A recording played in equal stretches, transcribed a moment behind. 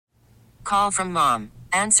Call from mom.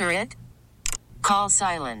 Answer it. Call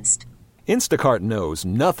silenced. Instacart knows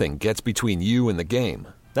nothing gets between you and the game.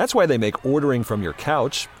 That's why they make ordering from your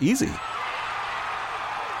couch easy.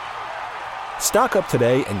 Stock up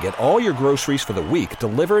today and get all your groceries for the week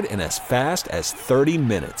delivered in as fast as 30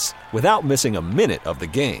 minutes without missing a minute of the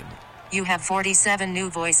game. You have 47 new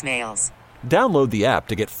voicemails. Download the app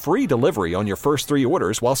to get free delivery on your first 3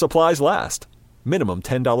 orders while supplies last. Minimum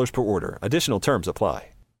 $10 per order. Additional terms apply.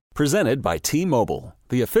 Presented by T-Mobile,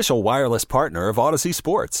 the official wireless partner of Odyssey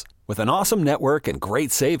Sports. With an awesome network and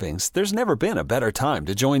great savings, there's never been a better time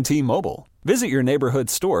to join T-Mobile. Visit your neighborhood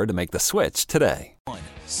store to make the switch today.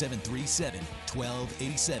 737-1287.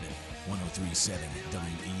 1037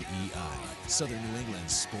 WEEI. Southern New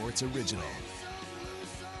England Sports Original.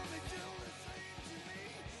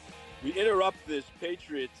 We interrupt this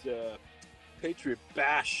Patriot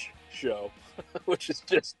Bash show, which is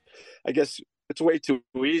just, I guess, it's way too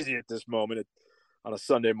easy at this moment on a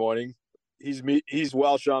Sunday morning. He's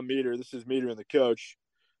Welsh on Meter. This is Meter and the coach.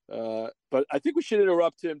 But I think we should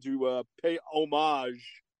interrupt him to pay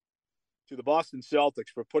homage to the Boston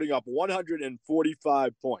Celtics for putting up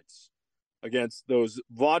 145 points against those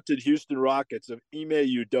vaunted Houston Rockets of Ime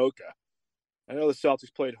Udoka. I know the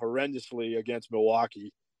Celtics played horrendously against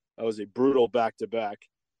Milwaukee. That was a brutal back-to-back.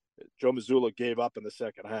 Joe Mazzulla gave up in the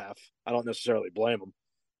second half. I don't necessarily blame him.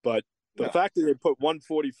 But the fact that they put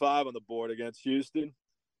 145 on the board against Houston,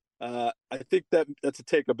 I think that's a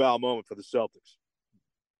take-a-bow moment for the Celtics.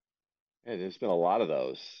 Yeah, there's been a lot of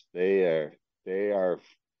those. They are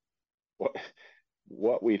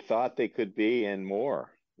what we thought they could be and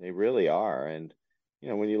more. They really are. And,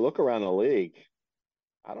 when you look around the league,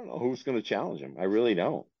 I don't know who's going to challenge them. I really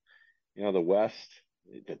don't. The West,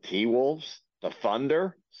 the T-Wolves, the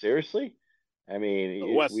Thunder, seriously? I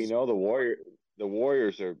mean, we know the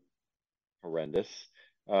Warriors are horrendous.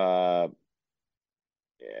 I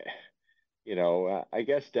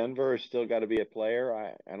guess Denver has still got to be a player.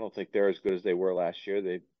 I don't think they're as good as they were last year.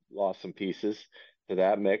 They lost some pieces to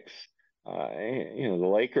that mix. The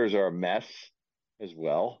Lakers are a mess as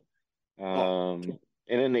well. And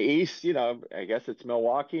in the East, I guess it's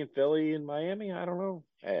Milwaukee and Philly and Miami. I don't know.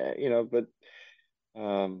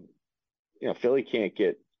 Philly can't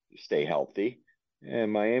stay healthy,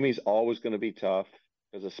 and Miami's always going to be tough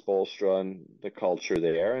because of Spoelstra and the culture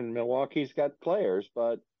there. And Milwaukee's got players,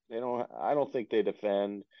 but I don't think they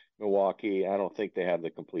defend. Milwaukee, I don't think they have the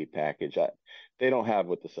complete package. They don't have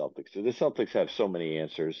what the Celtics do. The Celtics have so many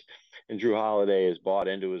answers, and Drew Holiday has bought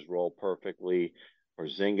into his role perfectly.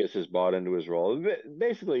 Porzingis has bought into his role.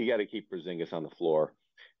 Basically, you got to keep Porzingis on the floor.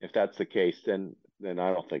 If that's the case, then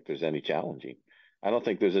I don't think there's any challenging. I don't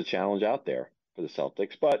think there's a challenge out there for the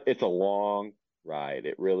Celtics, but it's a long ride.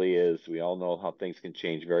 It really is. We all know how things can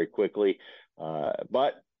change very quickly,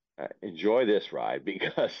 but enjoy this ride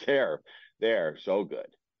because they're so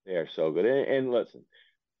good. They are so good. And listen,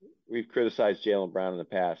 we've criticized Jaylen Brown in the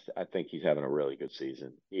past. I think he's having a really good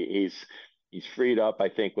season. He's freed up, I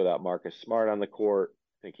think, without Marcus Smart on the court.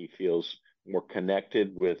 I think he feels more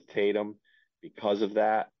connected with Tatum because of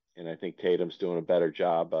that. And I think Tatum's doing a better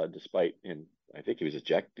job despite him. I think he was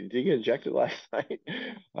ejected. Did he get ejected last night?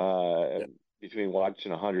 Between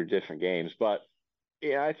watching 100 different games. But,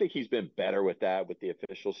 yeah, I think he's been better with that, with the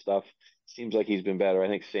official stuff. Seems like he's been better. I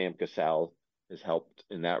think Sam Cassell has helped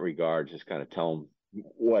in that regard, just kind of tell him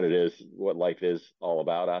what it is, what life is all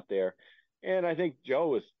about out there. And I think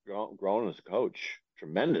Joe has grown as a coach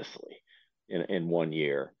tremendously in 1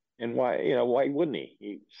 year. And why wouldn't he?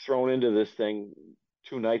 He's thrown into this thing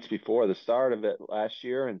 2 nights before the start of it last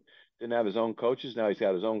year and didn't have his own coaches. Now he's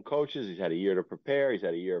got his own coaches. He's had a year to prepare. He's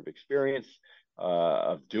had a year of experience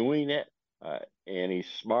of doing it. And he's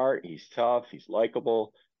smart. He's tough. He's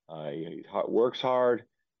likable. He works hard.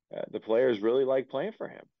 The players really like playing for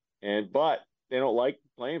him. But they don't like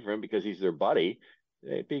playing for him because he's their buddy,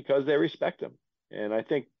 because they respect him. And I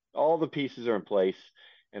think all the pieces are in place.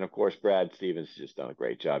 And, of course, Brad Stevens has just done a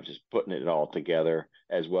great job just putting it all together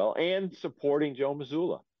as well and supporting Joe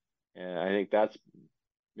Mazzulla. And I think that's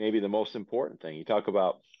maybe the most important thing. We talked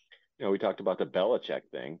about the Belichick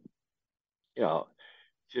thing.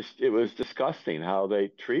 It was disgusting how they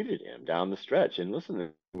treated him down the stretch. And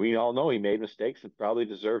listen, we all know he made mistakes and probably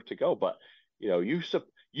deserved to go. But, you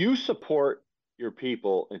support your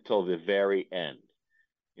people until the very end.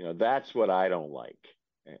 That's what I don't like,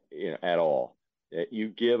 at all. That you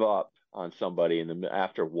give up on somebody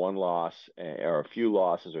after one loss or a few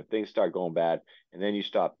losses or things start going bad, and then you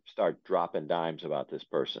start dropping dimes about this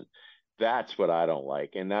person. That's what I don't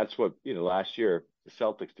like. And that's what, last year the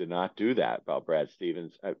Celtics did not do that about Brad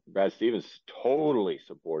Stevens. Brad Stevens totally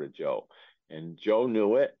supported Joe And Joe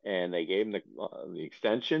knew it, and they gave him the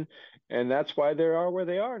extension, and that's why they are where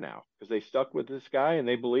they are now, because they stuck with this guy and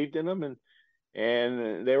they believed in him,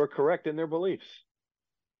 and they were correct in their beliefs.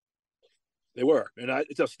 They were, and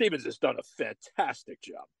Stevens has done a fantastic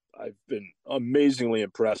job. I've been amazingly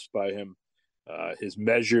impressed by him, his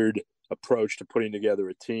measured approach to putting together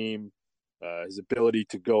a team, his ability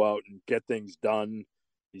to go out and get things done.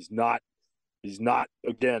 He's not,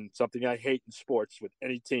 again, something I hate in sports with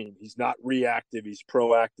any team. He's not reactive. He's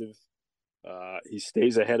proactive. He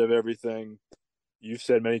stays ahead of everything. You've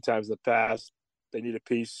said many times in the past, they need a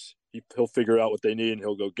piece. He'll figure out what they need and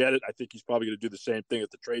he'll go get it. I think he's probably going to do the same thing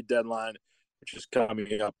at the trade deadline, which is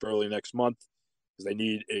coming up early next month, because they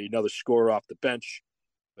need another scorer off the bench.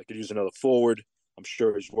 They could use another forward. I'm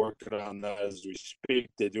sure he's working on that as we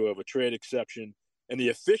speak. They do have a trade exception. And the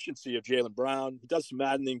efficiency of Jaylen Brown, he does some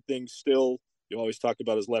maddening things still. You always talk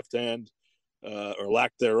about his left hand or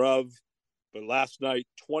lack thereof. But last night,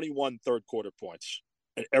 21 third-quarter points,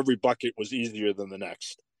 and every bucket was easier than the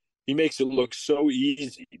next. He makes it look so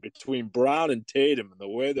easy between Brown and Tatum and the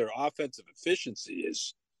way their offensive efficiency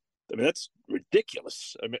is. I mean, that's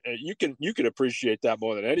ridiculous. I mean, you can appreciate that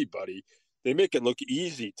more than anybody. They make it look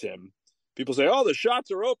easy, Tim. People say, "Oh, the shots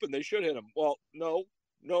are open; they should hit them." Well, no,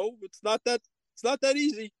 it's not that. It's not that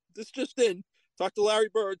easy. This just in. Talk to Larry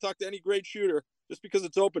Bird. Talk to any great shooter. Just because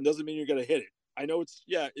it's open doesn't mean you're going to hit it. I know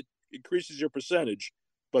it increases your percentage,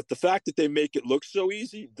 but the fact that they make it look so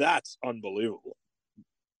easy, that's unbelievable.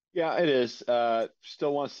 Yeah, it is.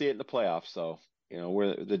 Still want to see it in the playoffs, though.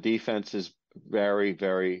 Where the defense is very,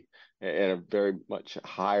 very at a very much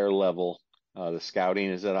higher level. The scouting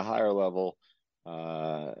is at a higher level.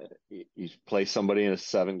 You play somebody in a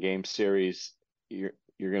 7-game series, you're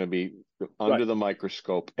going to be under the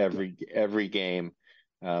microscope every game.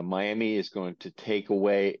 Miami is going to take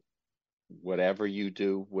away whatever you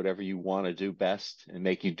do, whatever you want to do best, and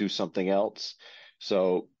make you do something else.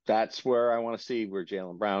 So that's where I want to see where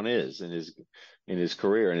Jaylen Brown is in his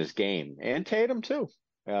career, in his game, and Tatum too,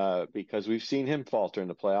 because we've seen him falter in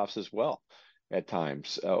the playoffs as well at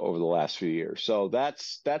times over the last few years. So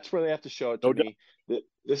that's where they have to show it to me.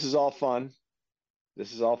 This is all fun.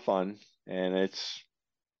 And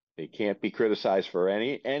they can't be criticized for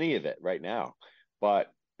any of it right now,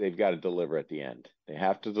 but they've got to deliver at the end. They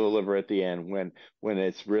have to deliver at the end when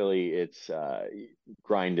it's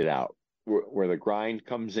grinded out. Where the grind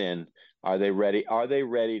comes in, are they ready? Are they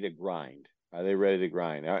ready to grind? Are they ready to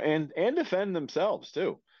grind and defend themselves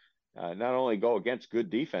too? Not only go against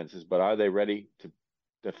good defenses, but are they ready to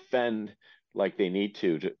defend like they need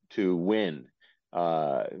to win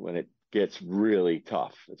when it gets really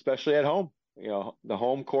tough, especially at home? The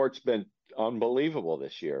home court's been unbelievable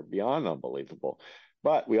this year, beyond unbelievable.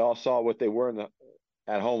 But we all saw what they were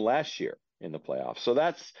at home last year in the playoffs. So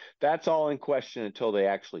that's all in question until they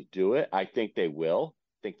actually do it. I think they will.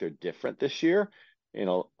 I think they're different this year in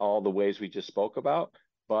all the ways we just spoke about,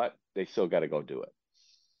 but they still got to go do it.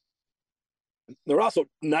 They're also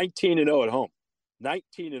 19-0 at home.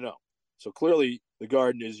 19-0. So clearly the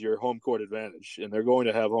Garden is your home court advantage, and they're going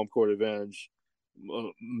to have home court advantage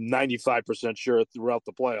 95% sure throughout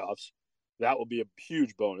the playoffs. That will be a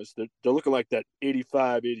huge bonus. They're looking like that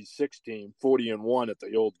 85-86 team, 40-1 at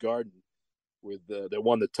the old Garden that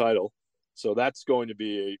won the title. So that's going to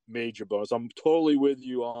be a major bonus. I'm totally with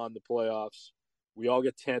you on the playoffs. We all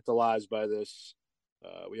get tantalized by this.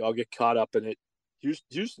 We all get caught up in it.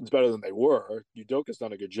 Houston's better than they were. Udoka's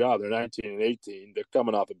done a good job. They're 19-18. They're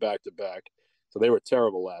coming off a back-to-back. So they were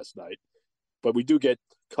terrible last night. But we do get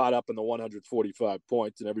caught up in the 145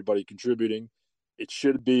 points and everybody contributing. It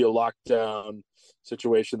should be a lockdown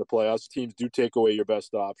situation in the playoffs. Teams do take away your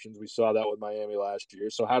best options. We saw that with Miami last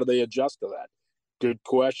year. So how do they adjust to that? Good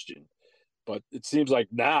question. But it seems like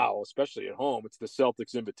now, especially at home, it's the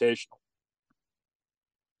Celtics Invitational.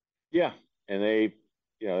 Yeah, and they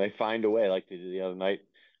find a way, like they did the other night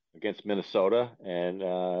against Minnesota, and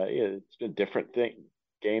it's been different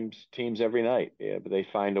teams every night. Yeah, but they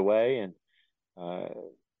find a way, and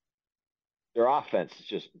their offense is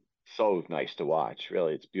just so nice to watch.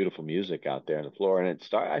 Really, it's beautiful music out there on the floor, and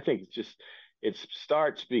I think it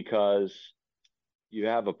starts because you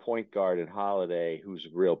have a point guard in Holiday who's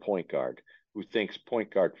a real point guard, who thinks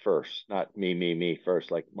point guard first, not me first,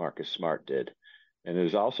 like Marcus Smart did. And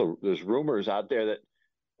there's rumors out there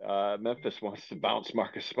that Memphis wants to bounce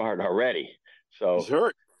Marcus Smart already. So he's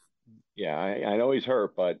hurt. Yeah, I know he's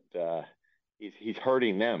hurt, but he's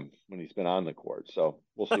hurting them when he's been on the court. So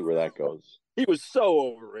we'll see where that goes. He was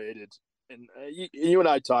so overrated, and you and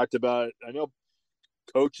I talked about it. I know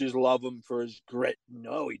coaches love him for his grit.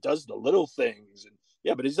 No, he does the little things, and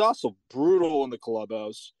yeah, but he's also brutal in the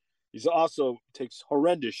clubhouse. He's also takes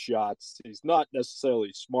horrendous shots. He's not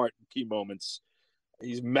necessarily smart in key moments.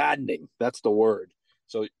 He's maddening. That's the word.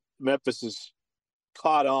 So Memphis is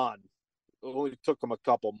caught on. It only took him a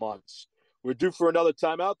couple months. We're due for another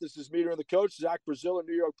timeout. This is Meter and the Coach, Zach Brazil,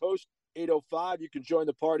 New York Post, 8:05. You can join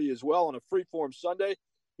the party as well on a freeform Sunday.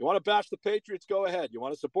 You want to bash the Patriots? Go ahead. You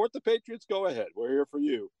want to support the Patriots? Go ahead. We're here for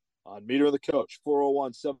you on Meter and the Coach,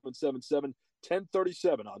 401-777-1037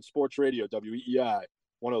 on Sports Radio, WEEI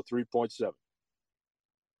 103.7.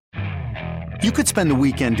 You could spend the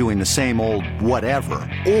weekend doing the same old whatever,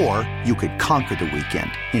 or you could conquer the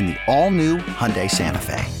weekend in the all-new Hyundai Santa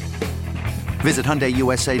Fe. Visit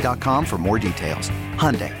HyundaiUSA.com for more details.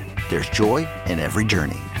 Hyundai, there's joy in every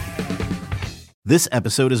journey. This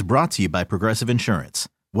episode is brought to you by Progressive Insurance.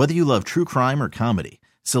 Whether you love true crime or comedy,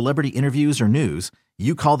 celebrity interviews or news,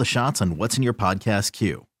 you call the shots on what's in your podcast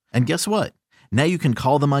queue. And guess what? Now you can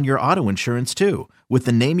call them on your auto insurance too with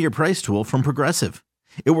the Name Your Price tool from Progressive.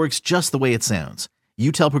 It works just the way it sounds.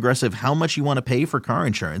 You tell Progressive how much you want to pay for car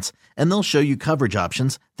insurance, and they'll show you coverage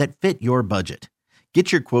options that fit your budget.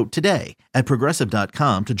 Get your quote today at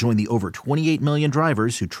Progressive.com to join the over 28 million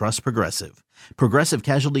drivers who trust Progressive. Progressive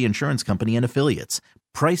Casualty Insurance Company and Affiliates.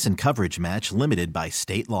 Price and coverage match limited by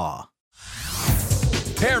state law.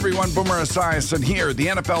 Hey everyone, Boomer Esiason here. The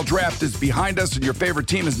NFL Draft is behind us and your favorite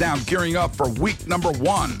team is now gearing up for week number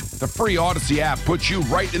 1. The free Odyssey app puts you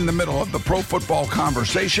right in the middle of the pro football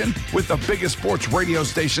conversation with the biggest sports radio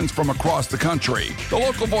stations from across the country. The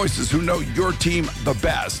local voices who know your team the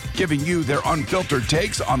best, giving you their unfiltered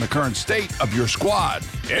takes on the current state of your squad.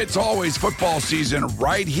 It's always football season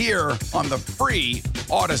right here on the free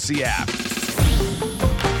Odyssey app.